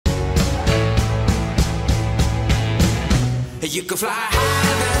You can fly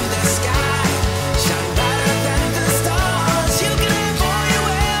higher than the sky, shine brighter than the stars. You can have all you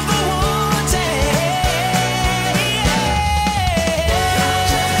ever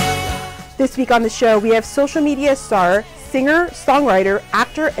wanted. This week on the show, we have social media star, singer, songwriter,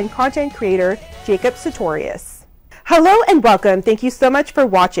 actor, and content creator, Jacob Sartorius. Hello and welcome. Thank you so much for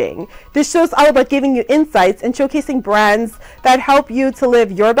watching. This show is all about giving you insights and showcasing brands that help you to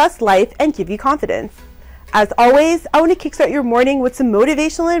live your best life and give you confidence. As always, I want to kickstart your morning with some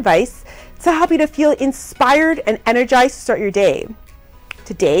motivational advice to help you to feel inspired and energized to start your day.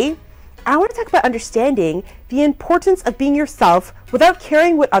 Today, I want to talk about understanding the importance of being yourself without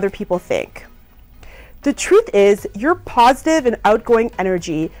caring what other people think. The truth is, your positive and outgoing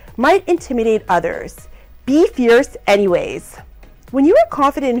energy might intimidate others. Be fierce anyways. When you are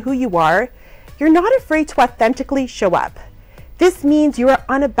confident in who you are, you're not afraid to authentically show up. This means you are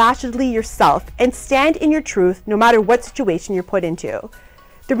unabashedly yourself and stand in your truth no matter what situation you're put into.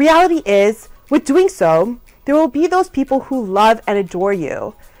 The reality is, with doing so, there will be those people who love and adore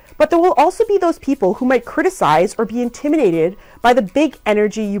you, but there will also be those people who might criticize or be intimidated by the big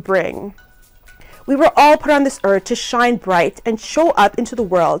energy you bring. We were all put on this earth to shine bright and show up into the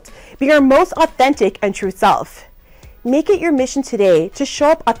world, being our most authentic and true self. Make it your mission today to show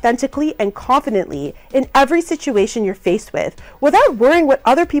up authentically and confidently in every situation you're faced with, without worrying what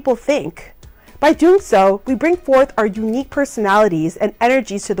other people think. By doing so, we bring forth our unique personalities and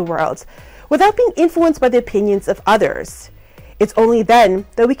energies to the world, without being influenced by the opinions of others. It's only then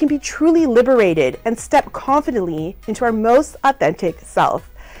that we can be truly liberated and step confidently into our most authentic self.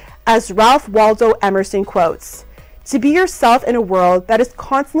 As Ralph Waldo Emerson quotes, "To be yourself in a world that is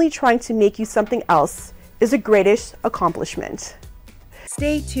constantly trying to make you something else is the greatest accomplishment."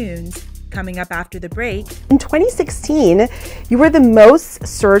 Stay tuned. Coming up after the break. In 2016, you were the most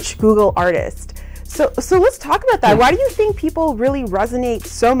searched Google artist. So let's talk about that. Why do you think people really resonate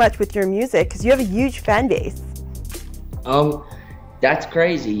so much with your music? Because you have a huge fan base. That's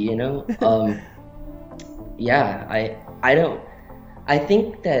crazy, you know? Yeah, I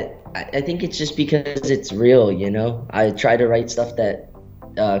think it's just because it's real, you know? I try to write stuff that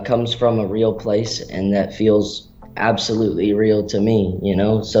comes from a real place and that feels absolutely real to me, you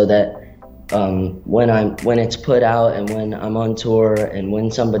know, so that when it's put out and when I'm on tour and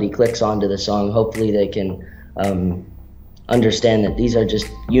when somebody clicks onto the song, hopefully they can understand that these are just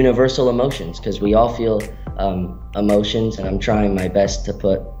universal emotions, because we all feel emotions, and I'm trying my best to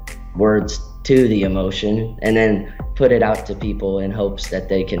put words to the emotion and then put it out to people in hopes that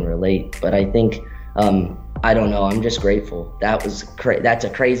they can relate. But I think I don't know, I'm just grateful. That's a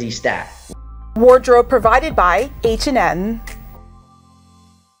crazy stat. Wardrobe provided by H&M.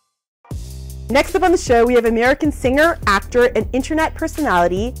 Next up on the show, we have American singer, actor, and internet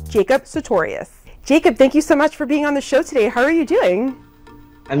personality, Jacob Sartorius. Jacob, thank you so much for being on the show today. How are you doing?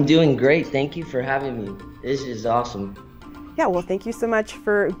 I'm doing great. Thank you for having me. This is awesome. Yeah, well, thank you so much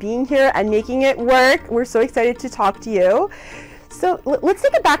for being here and making it work. We're so excited to talk to you. So let's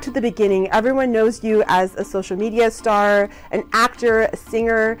take it back to the beginning. Everyone knows you as a social media star, an actor, a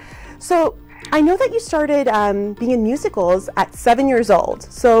singer. So I know that you started being in musicals at 7 years old.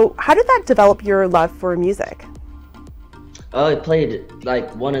 So how did that develop your love for music? Oh, it played like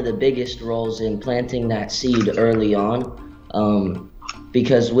one of the biggest roles in planting that seed early on.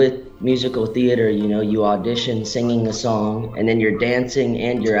 Because with musical theater, you know, you audition singing a song and then you're dancing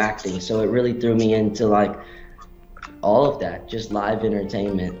and you're acting. So it really threw me into like all of that, just live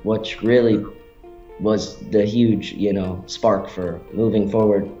entertainment, which really was the huge, you know, spark for moving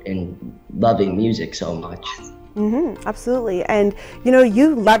forward and loving music so much. Absolutely. And, you know,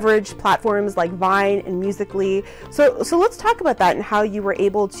 you leverage platforms like Vine and Musical.ly. So let's talk about that and how you were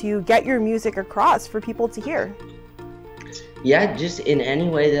able to get your music across for people to hear. Yeah, just in any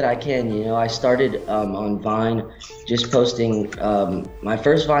way that I can. You know, I started on Vine just posting. My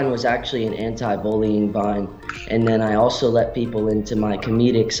first Vine was actually an anti-bullying Vine, and then I also let people into my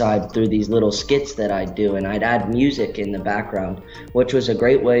comedic side through these little skits that I do, and I'd add music in the background, which was a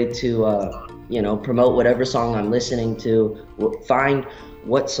great way to, you know, promote whatever song I'm listening to, find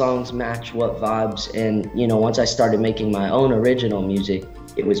what songs match what vibes, and, you know, once I started making my own original music,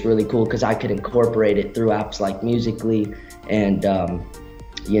 it was really cool because I could incorporate it through apps like Musical.ly, and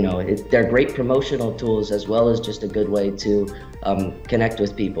you know, they're great promotional tools as well as just a good way to connect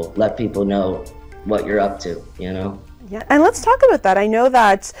with people, let people know what you're up to, you know? Yeah, and let's talk about that. I know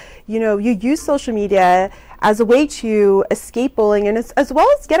that, you know, you use social media as a way to escape bullying and as well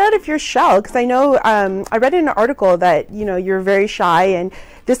as get out of your shell, because I know I read in an article that, you know, you're very shy and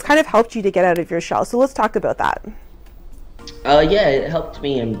this kind of helped you to get out of your shell. So let's talk about that. Yeah, it helped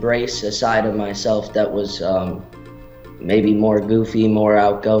me embrace a side of myself that was maybe more goofy, more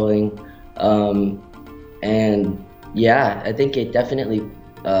outgoing. And yeah, I think it definitely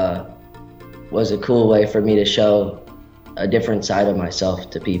was a cool way for me to show a different side of myself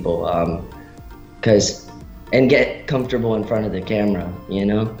to people, and get comfortable in front of the camera, you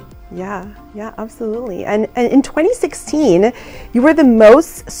know? Yeah, absolutely. And in 2016, you were the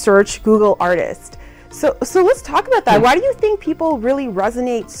most searched Google artist. So let's talk about that. Why do you think people really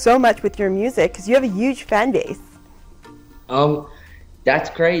resonate so much with your music? Because you have a huge fan base. That's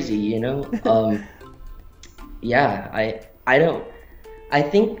crazy, you know? Yeah, I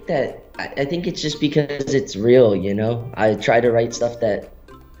think it's just because it's real, you know? I try to write stuff that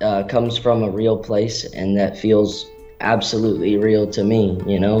comes from a real place and that feels absolutely real to me,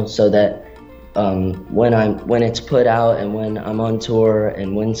 you know? So that when it's put out and when I'm on tour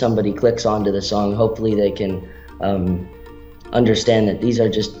and when somebody clicks onto the song, hopefully they can understand that these are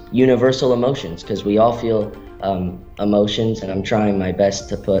just universal emotions, because we all feel emotions, and I'm trying my best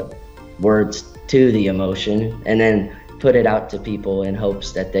to put words to the emotion and then put it out to people in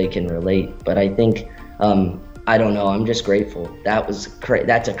hopes that they can relate. But I think I don't know, I'm just grateful. That's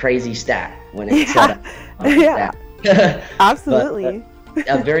a crazy stat when it's set up. Yeah. Absolutely. But,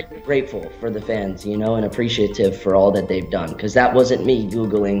 I'm very grateful for the fans, you know, and appreciative for all that they've done, because that wasn't me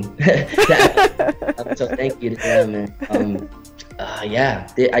Googling that. So thank you to them. And yeah,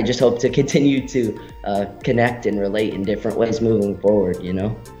 I just hope to continue to connect and relate in different ways moving forward, you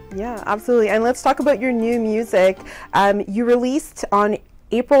know? Yeah, absolutely. And let's talk about your new music. You released on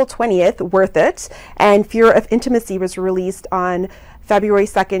April 20th, Worth It, and Fear of Intimacy was released on February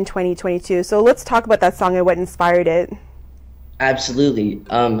 2nd, 2022. So let's talk about that song and what inspired it. Absolutely.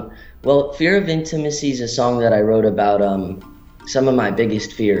 Well, Fear of Intimacy is a song that I wrote about some of my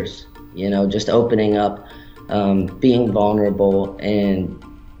biggest fears, you know, just opening up, being vulnerable, and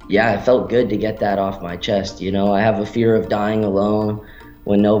yeah, it felt good to get that off my chest, you know. I have a fear of dying alone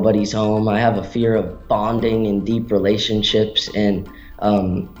when nobody's home. I have a fear of bonding in deep relationships, and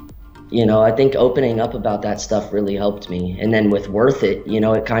you know, I think opening up about that stuff really helped me. And then with Worth It, you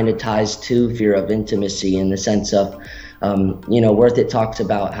know, it kind of ties to Fear of Intimacy in the sense of, you know, Worth It talks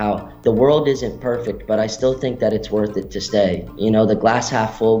about how the world isn't perfect, but I still think that it's worth it to stay. You know, the glass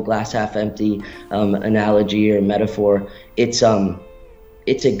half full, glass half empty analogy or metaphor, it's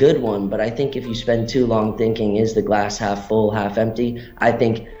a good one, but I think if you spend too long thinking, is the glass half full, half empty? I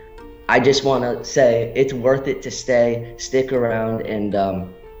just want to say it's worth it to stay, stick around, and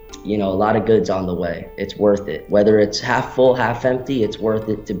you know, a lot of good's on the way. It's worth it. Whether it's half full, half empty, it's worth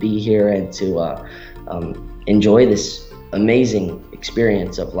it to be here and to enjoy this amazing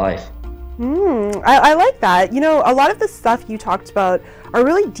experience of life. I like that. You know, a lot of the stuff you talked about are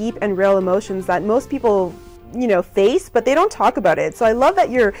really deep and real emotions that most people, you know, face, but they don't talk about it. So I love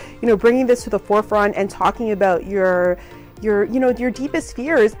that you're, you know, bringing this to the forefront and talking about your you know, your deepest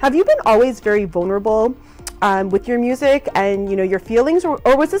fears. Have you been always very vulnerable with your music and, you know, your feelings, or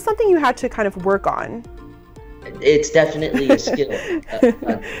was this something you had to kind of work on? It's definitely a skill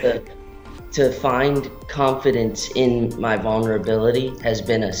to find confidence in my vulnerability has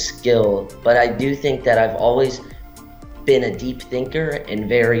been a skill, but I do think that I've always been a deep thinker and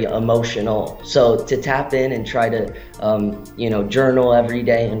very emotional. So to tap in and try to, you know, journal every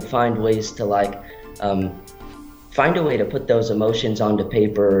day and find ways to find a way to put those emotions onto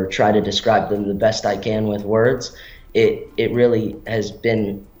paper or try to describe them the best I can with words, it really has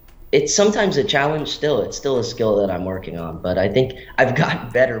been, it's sometimes a challenge still. It's still a skill that I'm working on, but I think I've gotten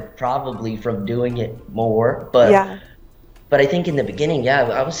better probably from doing it more. But yeah. But I think in the beginning, yeah,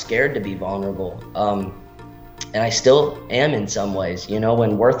 I was scared to be vulnerable. And I still am in some ways. You know,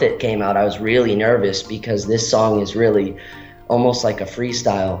 when Worth It came out, I was really nervous because this song is really almost like a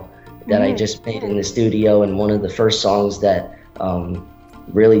freestyle that I just made in the studio, and one of the first songs that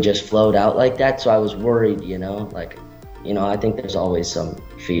really just flowed out like that. So I was worried, you know, like, you know, I think there's always some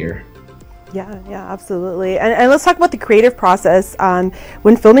fear. Yeah, absolutely. And let's talk about the creative process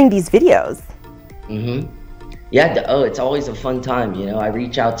when filming these videos. Yeah, it's always a fun time, you know. I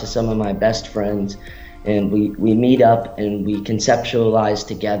reach out to some of my best friends and we meet up and we conceptualize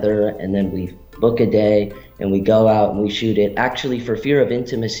together, and then we book a day and we go out and we shoot it. Actually, for Fear of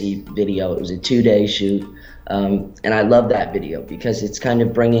Intimacy video, it was a 2-day shoot. And I love that video because it's kind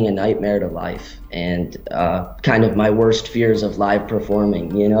of bringing a nightmare to life and kind of my worst fears of live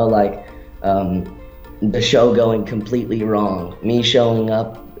performing, you know, like the show going completely wrong, me showing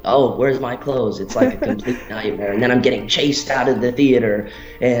up, oh, where's my clothes? It's like a complete nightmare. And then I'm getting chased out of the theater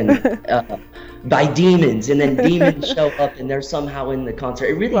and by demons, and then demons show up and they're somehow in the concert.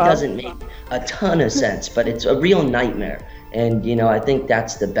 It really doesn't make a ton of sense, but it's a real nightmare. And, you know, I think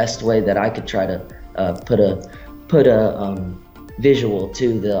that's the best way that I could try to put a visual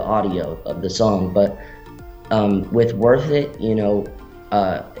to the audio of the song. But with Worth It, you know,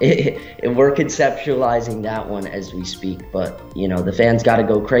 we're conceptualizing that one as we speak, but you know, the fans got to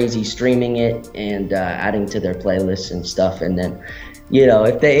go crazy streaming it and adding to their playlists and stuff, and then, you know,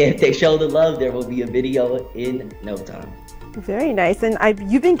 if they show the love, there will be a video in no time. Very nice. And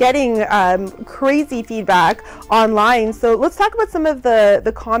you've been getting crazy feedback online. So let's talk about some of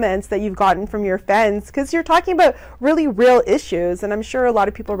the comments that you've gotten from your fans, because you're talking about really real issues, and I'm sure a lot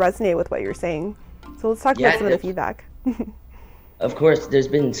of people resonate with what you're saying. So let's talk about some of the feedback. Of course, there's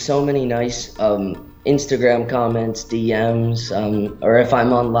been so many nice Instagram comments, DMs, or if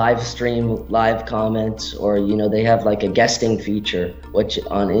I'm on live stream, live comments, or, you know, they have like a guesting feature, which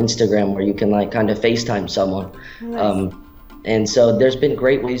on Instagram where you can like kind of FaceTime someone. Nice. And so there's been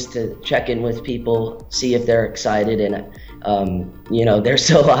great ways to check in with people, see if they're excited, and you know, they're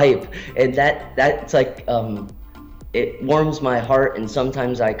so hype, and that's like it warms my heart. And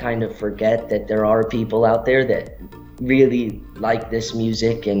sometimes I kind of forget that there are people out there that really like this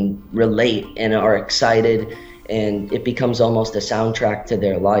music and relate and are excited, and it becomes almost a soundtrack to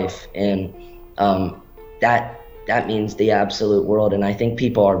their life, and that means the absolute world. And I think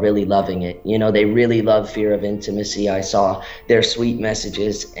people are really loving it. You know, they really love Fear of Intimacy. I saw their sweet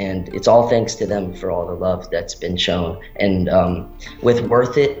messages, and it's all thanks to them for all the love that's been shown. And with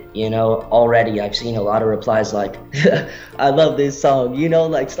Worth It, you know, already I've seen a lot of replies like, I love this song, you know,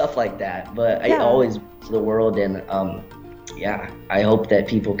 like stuff like that. But I always the world, and yeah, I hope that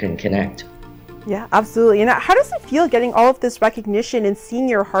people can connect. Yeah, absolutely. And how does it feel getting all of this recognition and seeing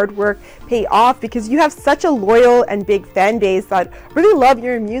your hard work pay off? Because you have such a loyal and big fan base that really love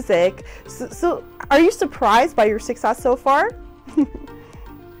your music. So are you surprised by your success so far?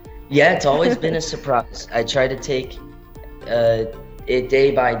 Yeah, it's always been a surprise. I try to take it day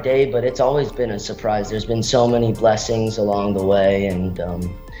by day, but it's always been a surprise. There's been so many blessings along the way, and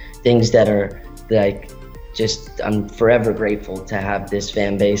things that are like, just, I'm forever grateful to have this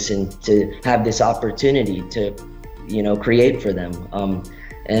fan base and to have this opportunity to, you know, create for them.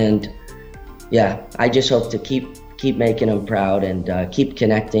 And yeah, I just hope to keep making them proud, and keep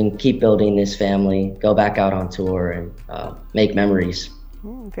connecting, keep building this family, go back out on tour, and make memories.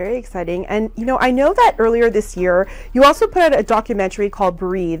 Very exciting. And, you know, I know that earlier this year, you also put out a documentary called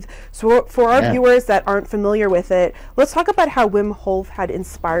Breathe. So for our viewers that aren't familiar with it, let's talk about how Wim Hof had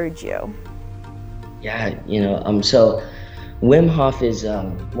inspired you. Yeah, you know, so Wim Hof is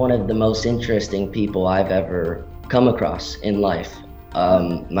one of the most interesting people I've ever come across in life.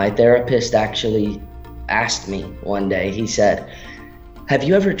 My therapist actually asked me one day, he said, have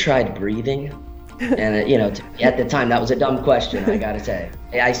you ever tried breathing? And, you know, at the time, that was a dumb question, I gotta say.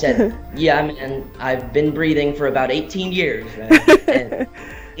 I said, yeah, and I've been breathing for about 18 years. And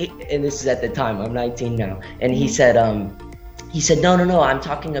this is at the time, I'm 19 now. And he said, no, I'm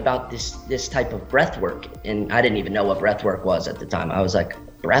talking about this type of breath work. And I didn't even know what breath work was at the time. I was like,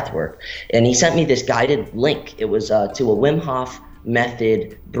 breath work? And he sent me this guided link. It was to a Wim Hof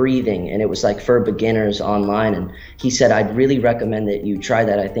method breathing, and it was like for beginners online. And he said, I'd really recommend that you try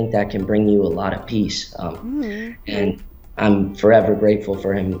that. I think that can bring you a lot of peace. And I'm forever grateful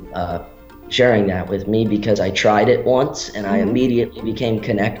for him sharing that with me, because I tried it once and I immediately became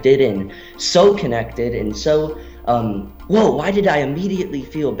connected, and so whoa, why did I immediately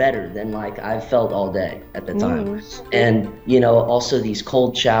feel better than like I felt all day at the time? And, you know, also these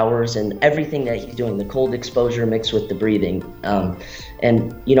cold showers and everything that he's doing, the cold exposure mixed with the breathing.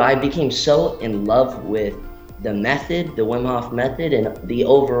 And, you know, I became so in love with the method, the Wim Hof method, and the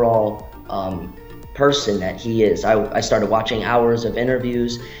overall person that he is. I started watching hours of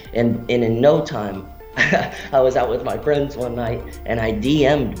interviews, and in no time, I was out with my friends one night, and I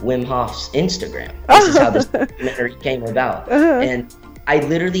DM'd Wim Hof's Instagram. This is how this documentary came about. And I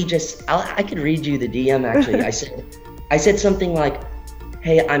literally just, I could read you the DM actually. I said something like,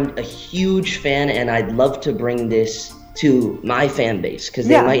 hey, I'm a huge fan, and I'd love to bring this to my fan base, because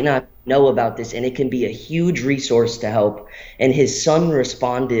they might not know about this, and it can be a huge resource to help. And his son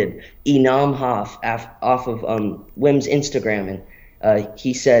responded, Enam Hof, off of Wim's Instagram, and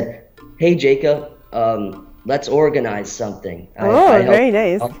he said, hey, Jacob, let's organize something. I very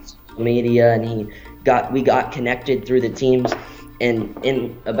nice. On social media, and we got connected through the teams, and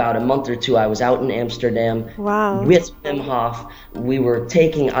in about a month or two I was out in Amsterdam with Wim Hof. We were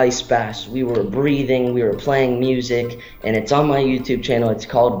taking ice baths, we were breathing, we were playing music, and it's on my YouTube channel. It's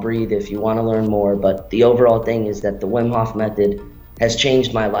called Breathe if you want to learn more. But the overall thing is that the Wim Hof method has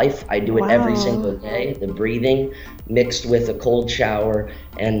changed my life. I do it every single day, the breathing mixed with a cold shower,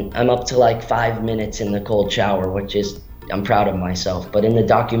 and I'm up to like 5 minutes in the cold shower, which is I'm proud of myself. But in the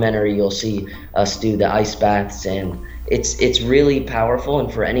documentary, you'll see us do the ice baths, and it's really powerful.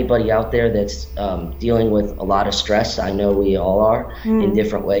 And for anybody out there that's dealing with a lot of stress, I know we all are in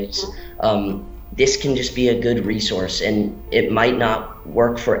different ways. This can just be a good resource, and it might not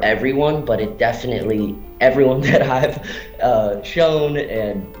work for everyone, but it definitely, everyone that I've shown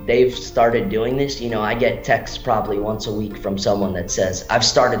and they've started doing this, you know, I get texts probably once a week from someone that says, I've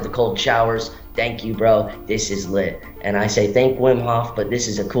started the cold showers, thank you, bro, this is lit. And I say, thank Wim Hof, but this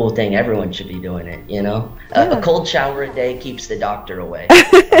is a cool thing, everyone should be doing it, you know? A cold shower a day keeps the doctor away.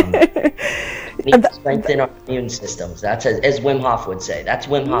 We need to strengthen our immune systems. That's as Wim Hof would say. That's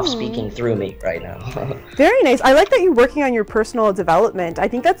Wim Hof speaking through me right now. Very nice. I like that you're working on your personal development. I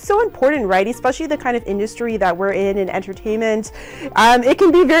think that's so important, right? Especially the kind of industry that we're in entertainment. It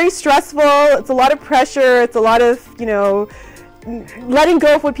can be very stressful. It's a lot of pressure. It's a lot of, you know, letting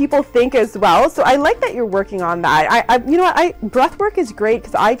go of what people think as well. So I like that you're working on that. You know, breath work is great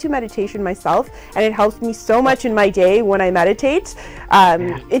because I do meditation myself, and it helps me so much in my day when I meditate.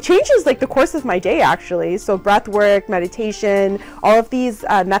 It changes like the course of my day actually. So breath work, meditation, all of these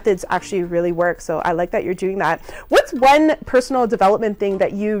methods actually really work. So I like that you're doing that. What's one personal development thing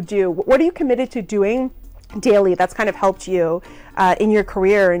that you do? What are you committed to doing daily that's kind of helped you in your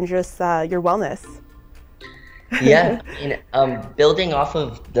career and just your wellness? Yeah, building off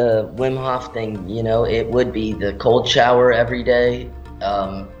of the Wim Hof thing, you know, it would be the cold shower every day,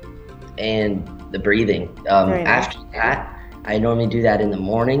 and the breathing. After that, I normally do that in the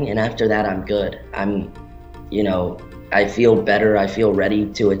morning, and after that, I'm good. You know, I feel better. I feel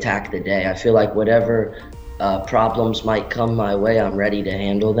ready to attack the day. I feel like whatever problems might come my way, I'm ready to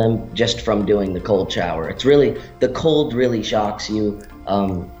handle them just from doing the cold shower. It's really, the cold really shocks you,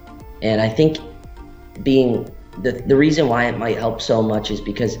 and I think the reason why it might help so much is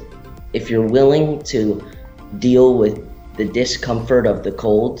because if you're willing to deal with the discomfort of the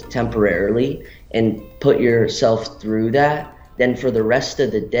cold temporarily and put yourself through that, then for the rest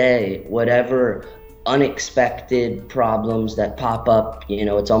of the day, whatever unexpected problems that pop up, you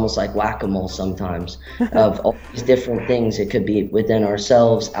know, it's almost like whack-a-mole sometimes of all these different things. It could be within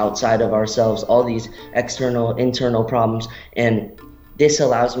ourselves, outside of ourselves, all these external, internal problems. And this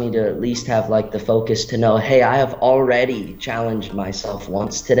allows me to at least have like the focus to know, hey, I have already challenged myself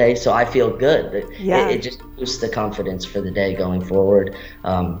once today, so I feel good. Yeah. It just boosts the confidence for the day going forward.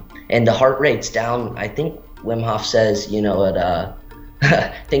 And the heart rate's down. I think Wim Hof says, you know,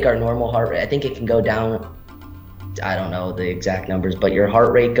 I think our normal heart rate, I think it can go down, I don't know the exact numbers, but your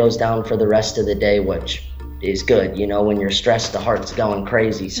heart rate goes down for the rest of the day, which is good. You know, when you're stressed, the heart's going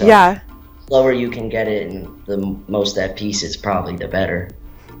crazy. So yeah. Slower you can get it and the most at peace is probably the better.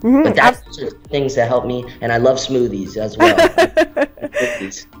 But that's things that help me, and I love smoothies as well.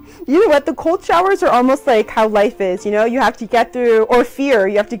 You know what, the cold showers are almost like how life is, you know, you have to get through, or fear,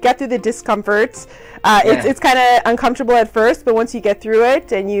 you have to get through the discomfort. It's kind of uncomfortable at first, but once you get through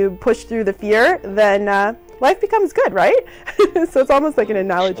it and you push through the fear, then life becomes good, right? So it's almost like an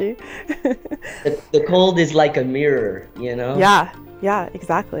analogy. The cold is like a mirror, you know? Yeah,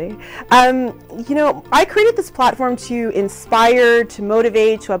 exactly. You know, I created this platform to inspire, to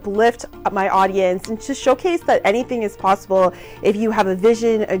motivate, to uplift my audience, and to showcase that anything is possible if you have a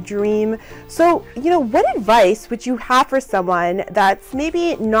vision, a dream. So, you know, what advice would you have for someone that's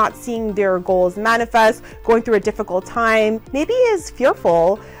maybe not seeing their goals manifest, going through a difficult time, maybe is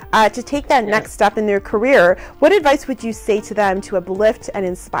fearful to take that next step in their career? What advice would you say to them to uplift and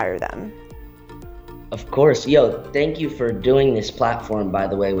inspire them? Of course. Yo, thank you for doing this platform, by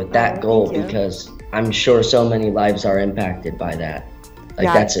the way, with that goal, because I'm sure so many lives are impacted by that. Like,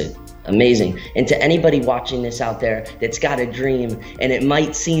 that's amazing. And to anybody watching this out there that's got a dream and it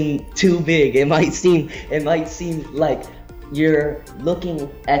might seem too big, it might seem like you're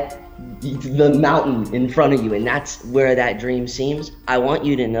looking at the mountain in front of you and that's where that dream seems, I want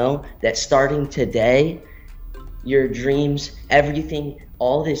you to know that starting today, your dreams, everything,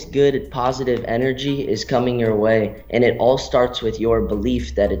 all this good positive energy is coming your way, and it all starts with your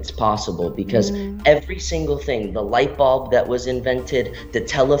belief that it's possible, because every single thing, the light bulb that was invented, the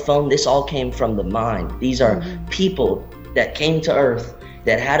telephone, this all came from the mind. These are people that came to Earth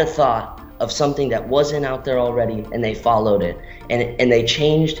that had a thought of something that wasn't out there already, and they followed it, and they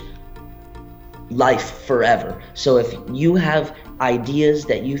changed life forever. So if you have ideas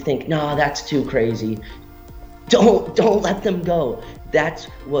that you think, no, that's too crazy, don't let them go. That's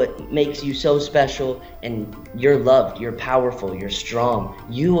what makes you so special, and you're loved, you're powerful, you're strong.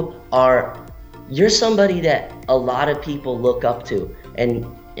 You're somebody that a lot of people look up to,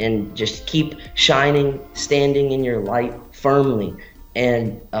 and just keep shining, standing in your light firmly.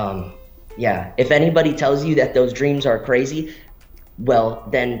 And yeah, if anybody tells you that those dreams are crazy, well,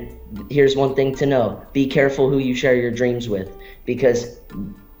 then here's one thing to know. Be careful who you share your dreams with, because,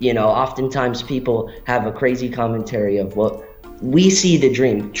 you know, oftentimes people have a crazy commentary of what we see the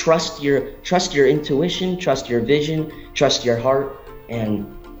dream. Trust your intuition, trust your vision, trust your heart, and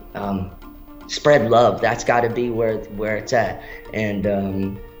spread love. That's got to be where it's at.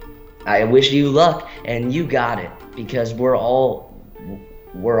 And I wish you luck, and you got it, because we're all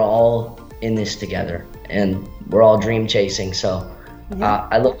in this together, and we're all dream chasing. So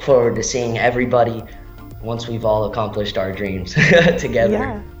I look forward to seeing everybody once we've all accomplished our dreams together.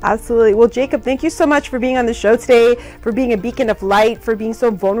 Yeah, absolutely. Well, Jacob, thank you so much for being on the show today, for being a beacon of light, for being so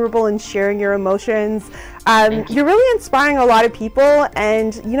vulnerable and sharing your emotions. You're really inspiring a lot of people,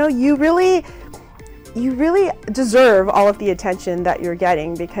 and you know, you really deserve all of the attention that you're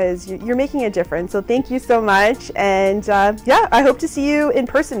getting, because you're making a difference. So thank you so much. And yeah, I hope to see you in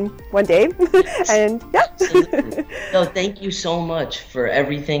person one day. And yeah. Absolutely. No, thank you so much for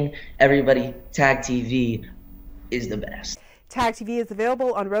everything. Everybody, Tag TV is the best. Tag TV is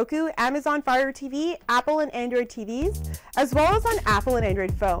available on Roku, Amazon Fire TV, Apple and Android TVs, as well as on Apple and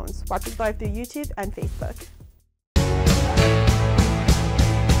Android phones. Watch us live through YouTube and Facebook.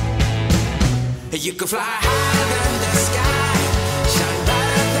 You can fly higher than the